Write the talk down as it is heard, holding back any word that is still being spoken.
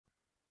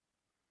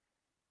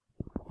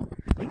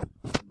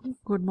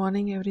Good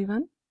morning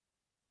everyone.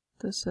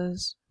 This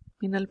is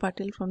Meenal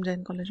Patil from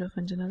Jain College of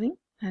Engineering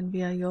and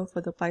we are here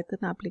for the Python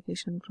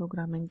application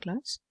programming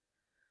class.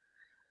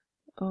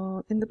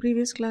 In the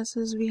previous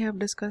classes we have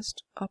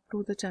discussed up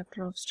to the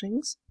chapter of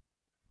strings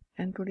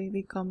and today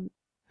we come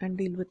and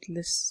deal with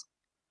lists.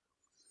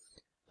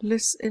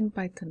 Lists in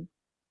Python.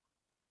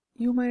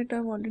 You might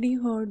have already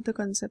heard the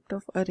concept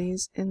of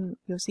arrays in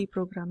your C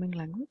programming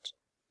language,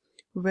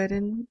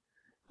 wherein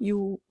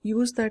you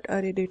use that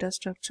array data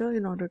structure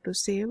in order to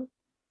save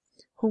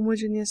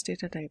homogeneous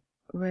data type,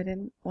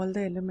 wherein all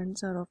the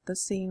elements are of the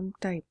same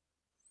type.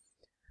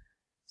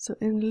 So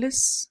in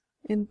lists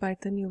in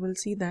Python you will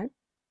see that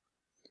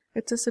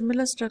it's a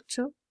similar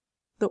structure.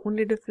 The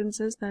only difference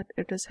is that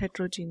it is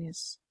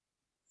heterogeneous.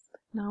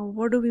 Now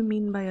what do we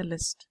mean by a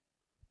list?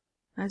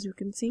 As you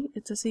can see,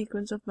 it's a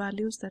sequence of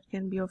values that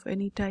can be of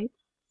any type.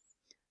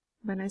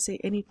 When I say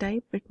any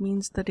type, it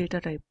means the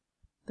data type.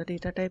 The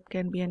data type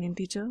can be an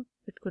integer,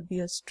 it could be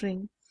a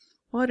string,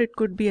 or it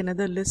could be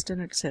another list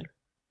in itself.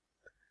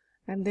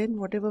 And then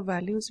whatever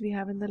values we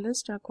have in the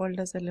list are called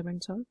as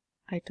elements or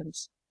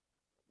items.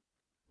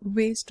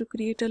 Ways to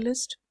create a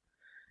list,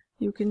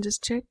 you can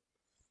just check.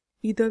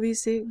 Either we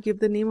say give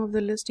the name of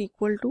the list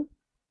equal to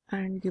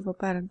and give a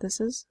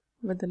parenthesis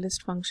with the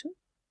list function,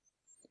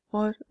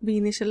 or we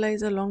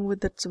initialize along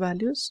with its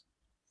values.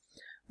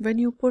 When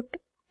you put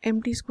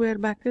empty square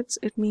brackets,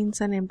 it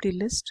means an empty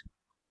list.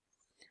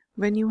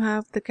 When you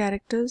have the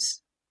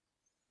characters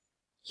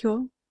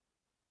here,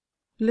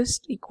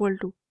 list equal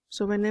to,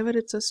 so whenever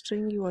it's a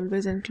string you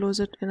always enclose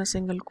it in a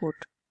single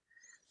quote.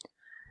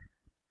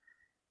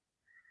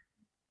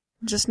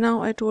 Just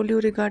now I told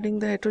you regarding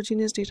the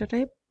heterogeneous data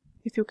type.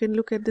 If you can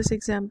look at this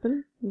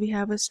example, we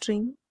have a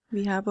string,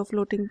 we have a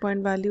floating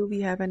point value,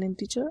 we have an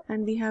integer,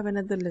 and we have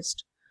another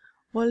list.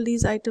 All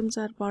these items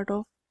are part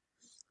of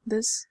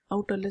this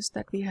outer list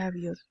that we have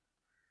here.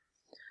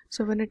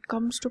 So when it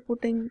comes to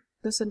putting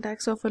the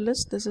syntax of a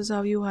list, this is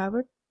how you have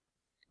it,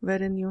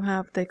 wherein you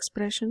have the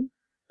expression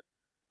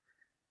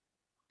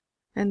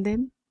and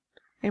then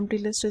empty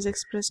list is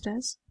expressed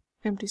as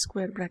empty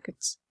square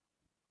brackets.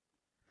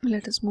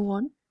 Let us move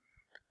on.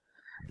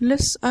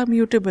 Lists are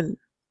mutable.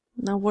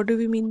 Now what do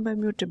we mean by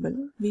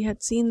mutable? We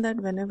had seen that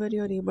whenever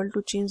you are able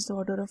to change the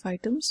order of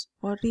items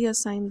or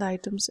reassign the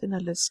items in a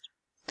list.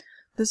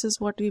 This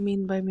is what we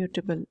mean by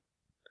mutable.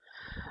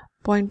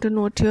 Point to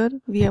note here,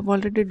 we have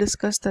already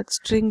discussed that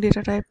string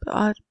data type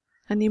are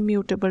an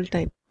immutable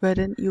type,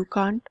 wherein you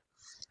can't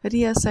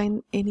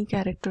reassign any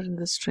character in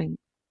the string.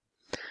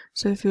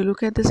 So if you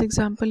look at this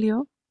example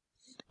here,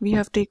 we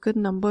have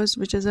taken numbers,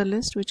 which is a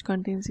list which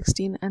contains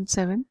 16 and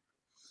 7.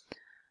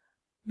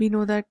 We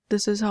know that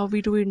this is how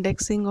we do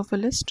indexing of a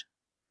list,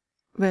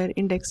 where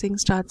indexing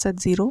starts at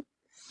 0.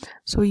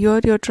 So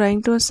here you're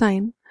trying to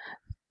assign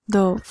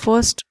the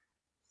first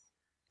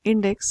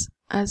index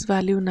as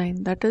value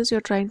 9. That is,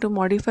 you're trying to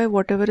modify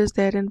whatever is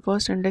there in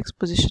first index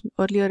position.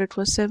 Earlier it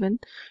was 7.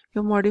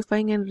 You're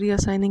modifying and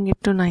reassigning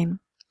it to 9.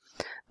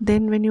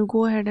 Then when you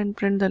go ahead and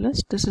print the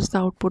list, this is the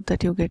output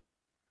that you get.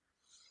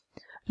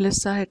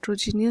 Lists are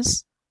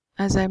heterogeneous,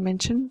 as I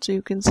mentioned. So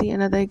you can see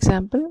another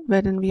example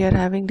wherein we are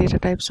having data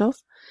types of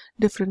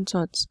different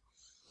sorts.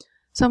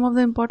 Some of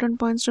the important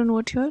points to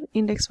note here: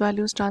 index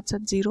value starts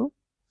at 0.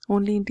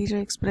 Only integer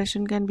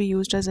expression can be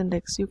used as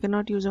index. You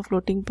cannot use a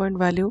floating point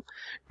value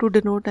to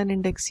denote an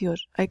index here.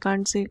 I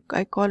can't say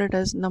I call it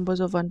as numbers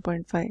of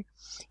 1.5.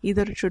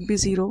 Either it should be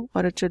 0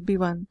 or it should be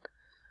 1,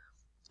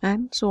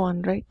 and so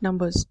on, right?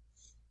 Numbers.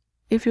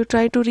 If you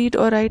try to read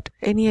or write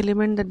any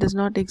element that does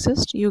not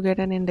exist, you get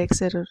an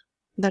index error.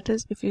 That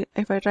is,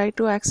 if I try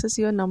to access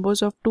here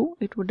numbers of 2,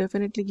 it would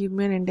definitely give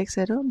me an index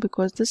error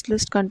because this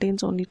list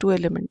contains only 2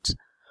 elements.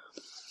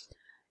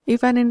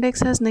 If an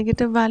index has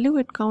negative value,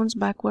 it counts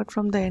backward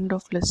from the end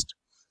of list.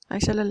 I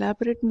shall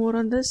elaborate more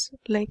on this.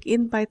 Like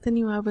in Python,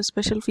 you have a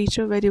special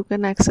feature where you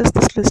can access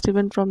this list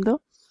even from the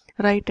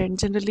right end.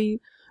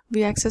 Generally,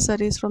 we access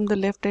arrays from the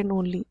left end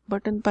only,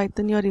 but in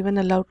Python, you are even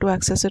allowed to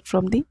access it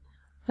from the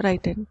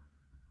right end.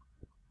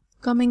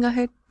 Coming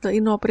ahead, the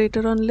in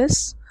operator on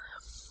lists.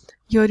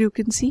 Here you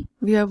can see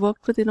we have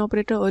worked with in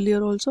operator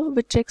earlier also,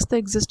 which checks the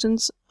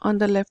existence on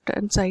the left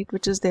hand side,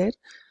 which is there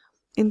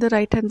in the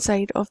right hand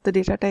side of the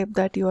data type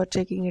that you are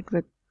checking it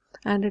with,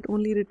 and it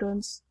only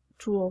returns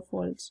true or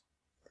false.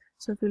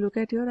 So if you look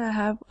at here, I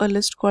have a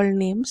list called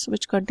names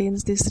which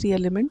contains these 3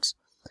 elements.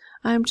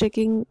 I am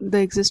checking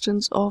the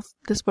existence of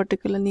this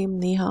particular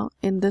name Neha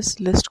in this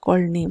list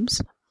called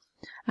names,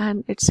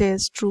 and it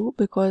says true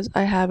because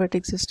I have it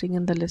existing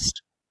in the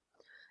list.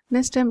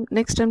 Next I'm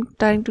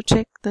trying to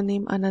check the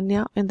name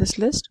Ananya in this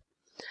list.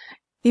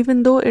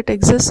 Even though it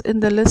exists in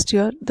the list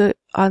here, the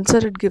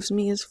answer it gives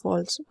me is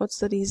false. What's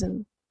the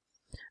reason?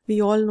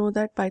 We all know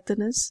that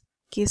Python is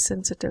case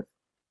sensitive,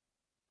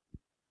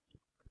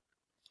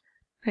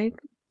 right?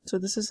 So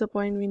this is the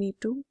point we need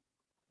to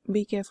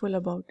be careful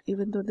about.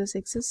 Even though this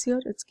exists here,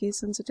 it's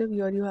case sensitive.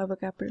 Here you have a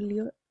capital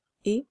here,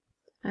 A,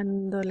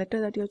 and the letter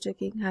that you're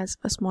checking has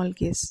a small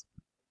case.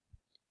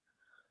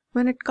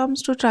 When it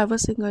comes to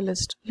traversing a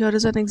list, here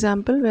is an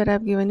example where I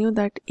have given you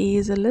that A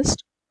is a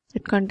list.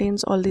 It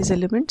contains all these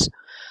elements.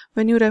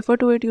 When you refer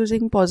to it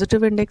using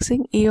positive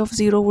indexing, A of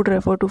 0 would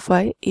refer to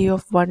 5, A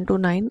of 1 to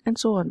 9, and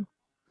so on.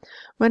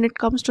 When it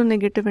comes to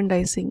negative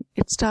indexing,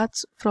 it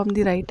starts from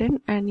the right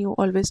end and you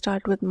always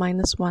start with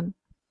 -1.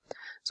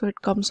 So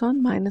it comes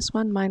on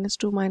 -1,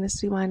 -2,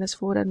 -3,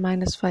 -4, and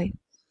 -5.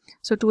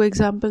 So two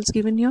examples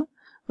given here.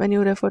 When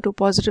you refer to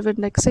positive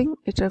indexing,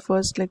 it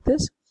refers like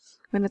this.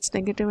 When it's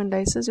negative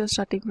indices, you're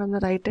starting from the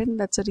right end.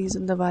 That's the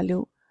reason the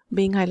value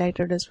being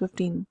highlighted is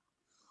 15.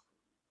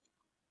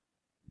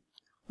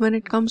 When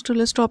it comes to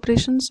list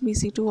operations, we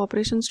see two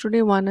operations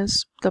today. One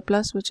is the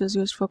plus, which is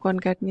used for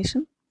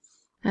concatenation,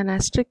 and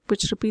asterisk,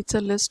 which repeats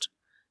a list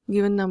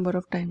given number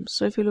of times.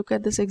 So if you look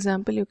at this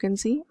example, you can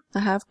see I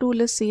have two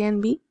lists A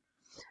and B,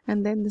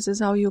 and then this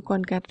is how you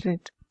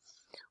concatenate.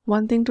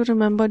 One thing to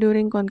remember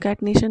during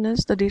concatenation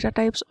is the data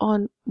types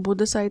on both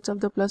the sides of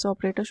the plus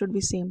operator should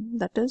be same.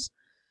 That is,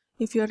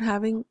 if you're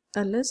having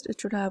a list, it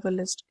should have a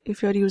list.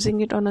 If you're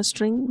using it on a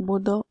string,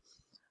 both the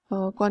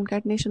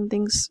concatenation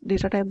things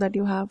data type that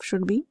you have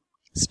should be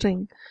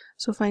string.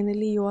 So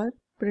finally you are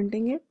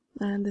printing it,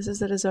 and this is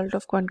the result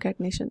of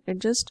concatenation. It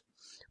just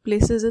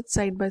places it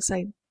side by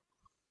side,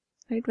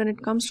 right? When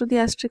it comes to the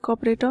asterisk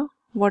operator,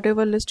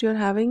 whatever list you're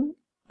having,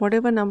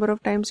 whatever number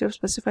of times you have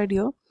specified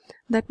here,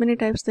 that many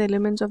times the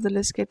elements of the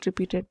list get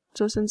repeated.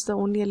 So since the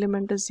only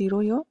element is 0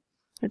 here,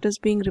 it is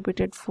being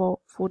repeated for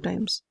 4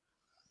 times.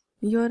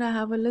 Here I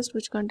have a list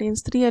which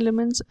contains 3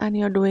 elements and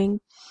you're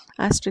doing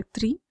asterisk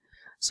 3.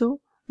 So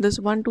this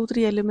 1, 2,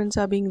 3 elements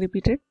are being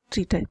repeated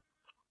 3 times.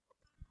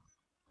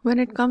 When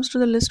it comes to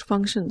the list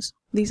functions,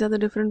 these are the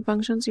different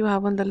functions you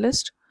have on the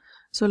list.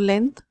 So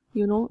length,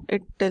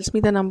 it tells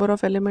me the number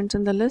of elements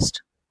in the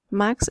list.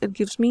 Max, it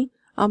gives me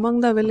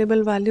among the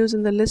available values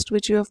in the list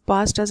which you have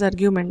passed as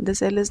argument.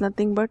 This L is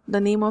nothing but the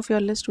name of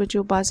your list which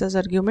you pass as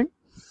argument.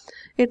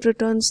 It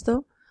returns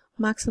the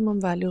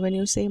maximum value when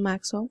you say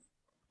max of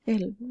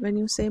L. When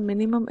you say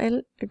minimum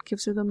L, it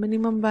gives you the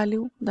minimum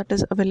value that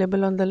is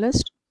available on the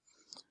list.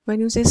 When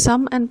you say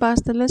sum and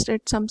pass the list,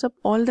 it sums up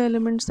all the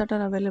elements that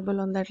are available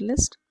on that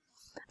list.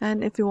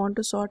 And if you want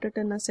to sort it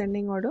in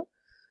ascending order,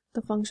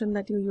 the function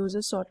that you use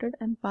is sorted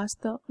and pass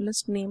the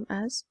list name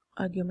as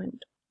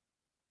argument.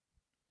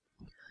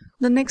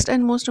 The next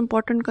and most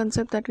important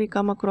concept that we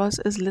come across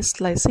is list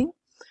slicing.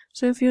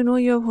 So if you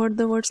have heard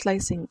the word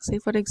slicing, say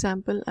for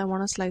example, I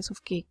want a slice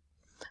of cake,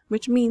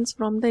 which means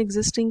from the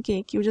existing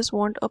cake, you just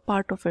want a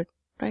part of it,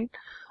 right?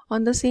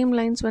 On the same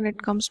lines, when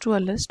it comes to a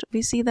list,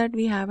 we see that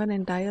we have an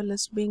entire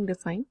list being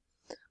defined,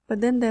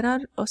 but then there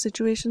are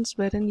situations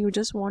wherein you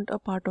just want a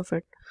part of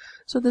it.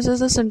 So this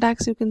is the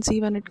syntax you can see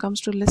when it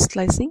comes to list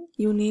slicing.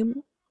 You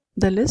name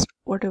the list,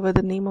 whatever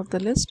the name of the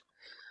list.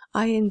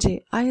 I and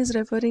J. I is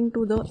referring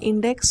to the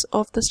index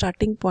of the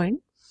starting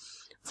point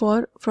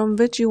from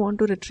which you want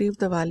to retrieve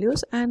the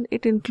values, and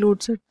it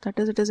includes it. That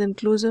is, it is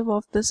inclusive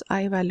of this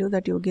I value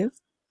that you give.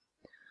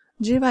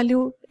 J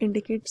value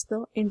indicates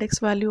the index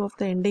value of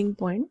the ending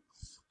point,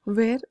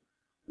 where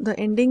the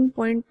ending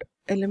point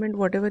element,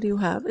 whatever you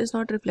have, is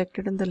not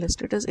reflected in the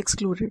list. It is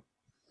excluded.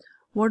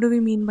 What do we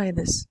mean by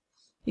this?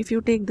 If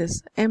you take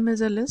this, M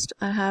is a list.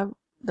 I have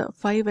the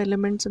 5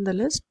 elements in the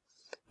list.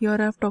 Here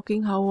I am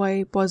talking how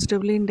I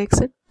positively index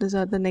it. These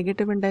are the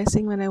negative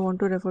indexing when I want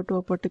to refer to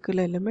a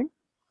particular element.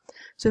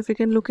 So if you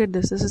can look at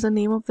this, this is the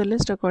name of the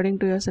list according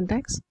to your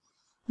syntax.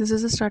 This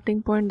is the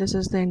starting point, this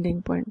is the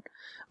ending point.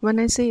 When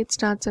I say it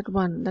starts at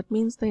 1, that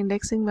means the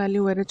indexing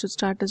value where it should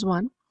start is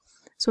 1.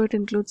 So it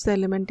includes the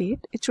element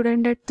 8. It should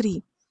end at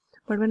 3.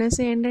 But when I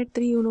say end at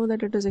 3, you know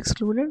that it is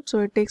excluded. So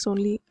it takes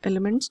only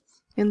elements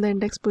in the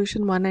index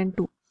position 1 and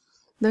 2.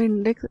 The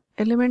index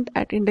element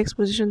at index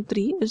position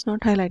 3 is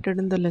not highlighted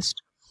in the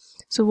list.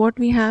 So what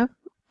we have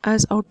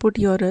as output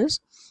here is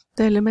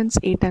the elements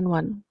 8 and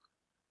 1.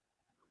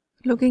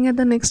 Looking at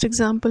the next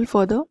example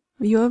further,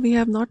 here we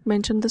have not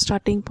mentioned the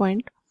starting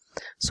point.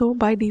 So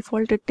by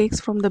default it takes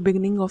from the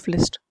beginning of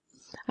list.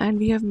 And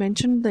we have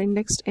mentioned the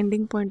indexed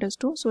ending point as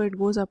 2, so it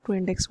goes up to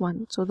index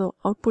 1. So the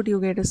output you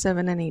get is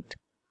 7 and 8.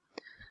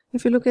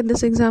 If you look at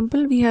this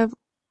example, we have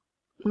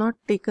not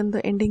taken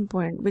the ending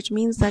point, which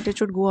means that it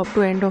should go up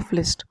to end of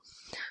list.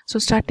 So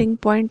starting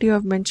point you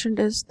have mentioned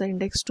is the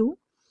index 2.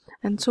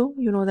 And so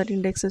you know that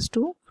index is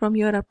 2 from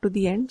here up to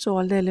the end. So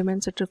all the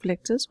elements it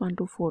reflects is 1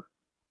 to 4.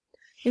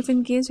 If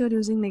in case you are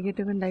using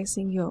negative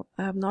indexing here,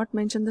 I have not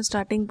mentioned the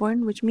starting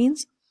point, which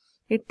means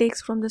it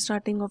takes from the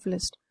starting of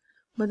list.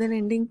 But then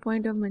ending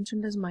point I have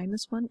mentioned as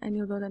 -1, and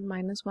you know that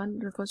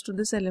 -1 refers to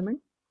this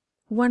element.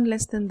 1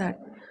 less than that,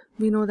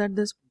 we know that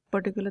this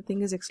particular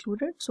thing is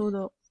excluded. So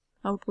the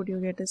output you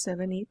get is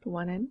 7, 8,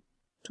 1 and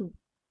 2.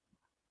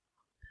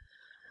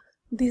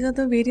 These are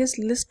the various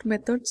list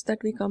methods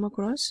that we come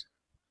across.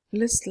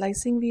 List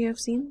slicing we have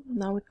seen.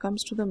 Now it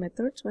comes to the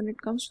methods. When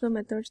it comes to the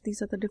methods,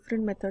 these are the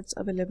different methods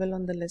available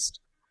on the list,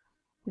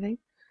 right?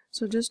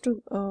 So just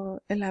to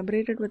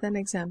elaborate it with an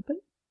example,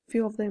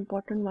 few of the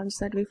important ones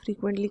that we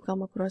frequently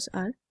come across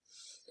are: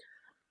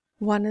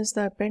 one is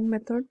the append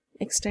method,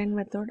 extend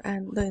method,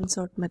 and the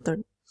insert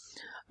method.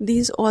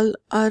 These all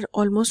are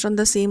almost on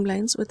the same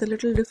lines with a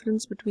little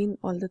difference between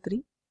all the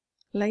three.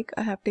 Like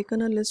I have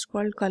taken a list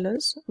called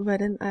colors,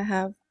 wherein I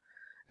have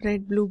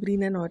red, blue,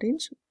 green and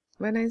orange.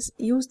 When I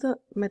use the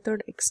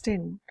method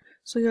extend,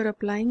 so you're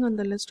applying on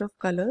the list of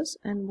colors,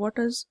 and what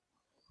is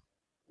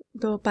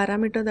the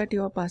parameter that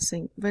you are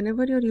passing.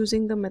 Whenever you're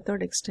using the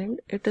method extend,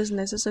 it is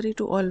necessary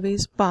to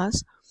always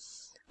pass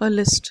a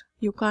list.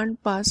 You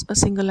can't pass a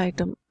single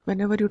item.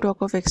 Whenever you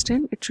talk of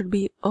extend, it should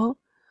be a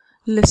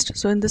list.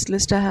 So in this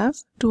list I have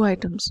 2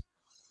 items.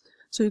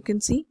 So you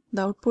can see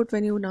the output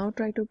when you now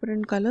try to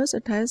print colors,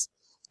 it has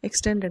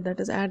extended,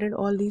 that is added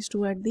all these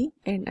 2 at the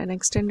end and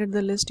extended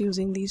the list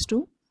using these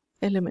 2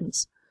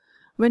 elements.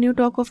 When you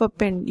talk of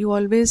append, you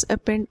always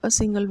append a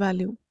single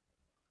value.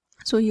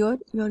 So here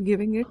you are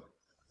giving it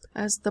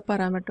as the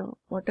parameter.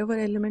 Whatever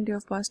element you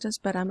have passed as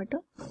parameter,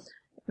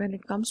 when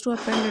it comes to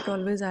append, it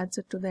always adds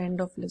it to the end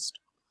of list.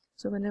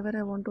 So whenever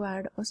I want to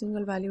add a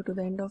single value to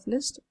the end of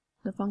list,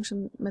 the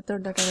function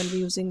method that I will be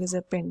using is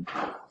append.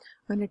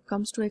 When it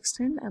comes to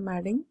extend, I am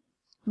adding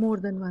more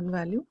than one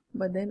value,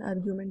 but then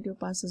argument you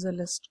pass as a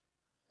list.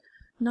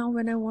 Now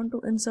when I want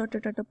to insert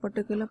it at a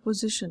particular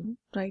position,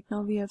 right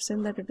now we have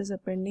seen that it is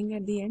appending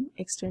at the end,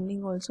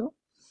 extending also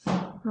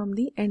from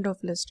the end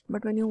of list.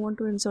 But when you want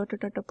to insert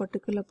it at a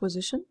particular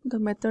position, the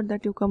method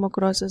that you come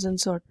across is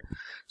insert.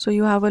 So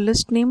you have a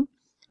list name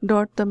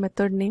dot the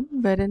method name,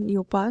 wherein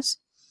you pass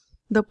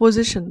the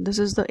position. This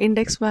is the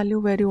index value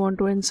where you want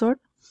to insert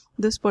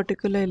this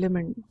particular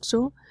element.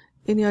 So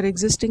in your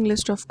existing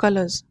list of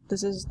colors,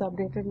 this is the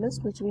updated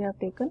list which we have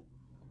taken.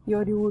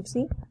 Here you would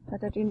see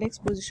that at index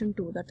position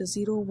 2, that is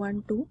 0,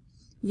 1, 2,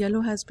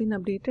 yellow has been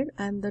updated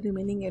and the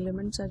remaining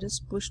elements are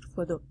just pushed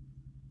further.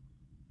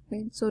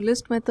 Right? So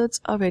list methods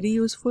are very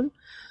useful.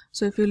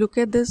 So if you look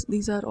at this,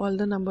 these are all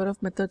the number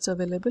of methods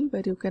available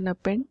where you can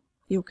append,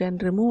 you can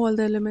remove all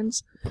the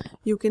elements,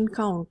 you can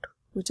count,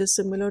 which is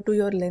similar to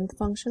your length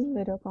function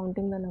where you're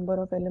counting the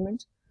number of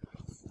elements.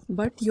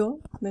 But here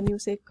when you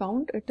say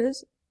count, it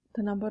is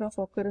the number of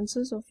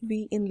occurrences of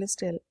V in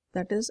list L,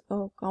 that is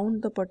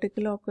count the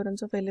particular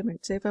occurrence of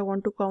elements. Say if I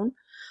want to count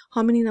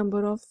how many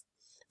number of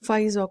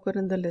 5s occur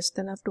in the list,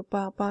 then I have to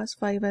pass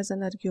 5 as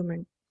an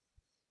argument.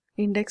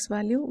 Index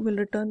value will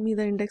return me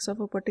the index of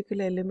a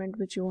particular element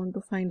which you want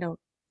to find out.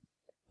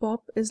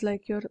 Pop is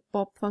like your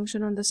pop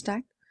function on the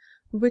stack,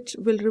 which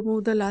will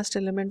remove the last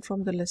element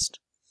from the list.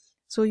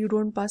 So you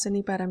don't pass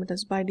any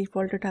parameters. By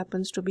default it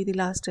happens to be the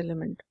last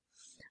element.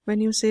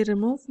 When you say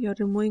remove, you're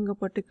removing a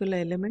particular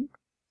element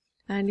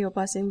and you're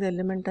passing the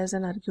element as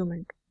an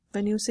argument.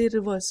 When you say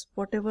reverse,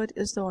 whatever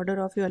is the order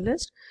of your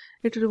list,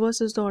 it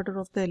reverses the order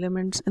of the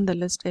elements in the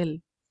list L.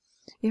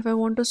 If I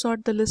want to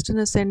sort the list in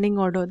ascending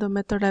order, the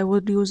method I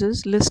would use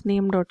is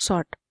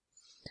listName.sort,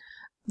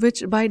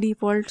 which by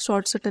default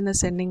sorts it in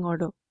ascending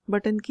order.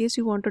 But in case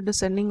you want a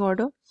descending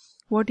order,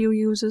 what you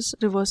use is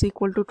reverse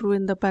equal to true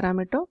in the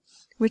parameter,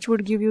 which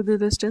would give you the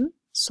list in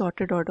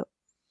sorted order.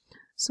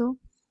 So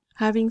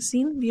having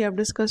seen, we have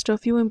discussed a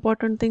few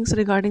important things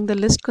regarding the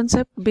list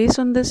concept. Based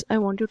on this, I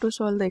want you to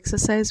solve the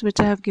exercise which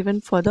I have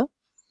given further,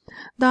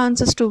 the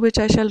answers to which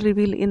I shall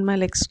reveal in my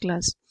next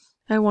class.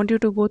 I want you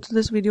to go through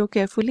this video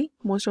carefully,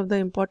 most of the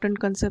important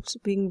concepts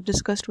being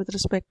discussed with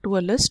respect to a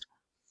list.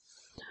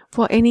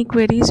 For any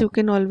queries, you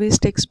can always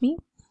text me,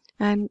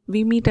 and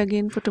we meet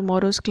again for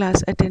tomorrow's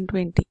class at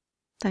 10:20.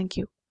 Thank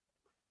you.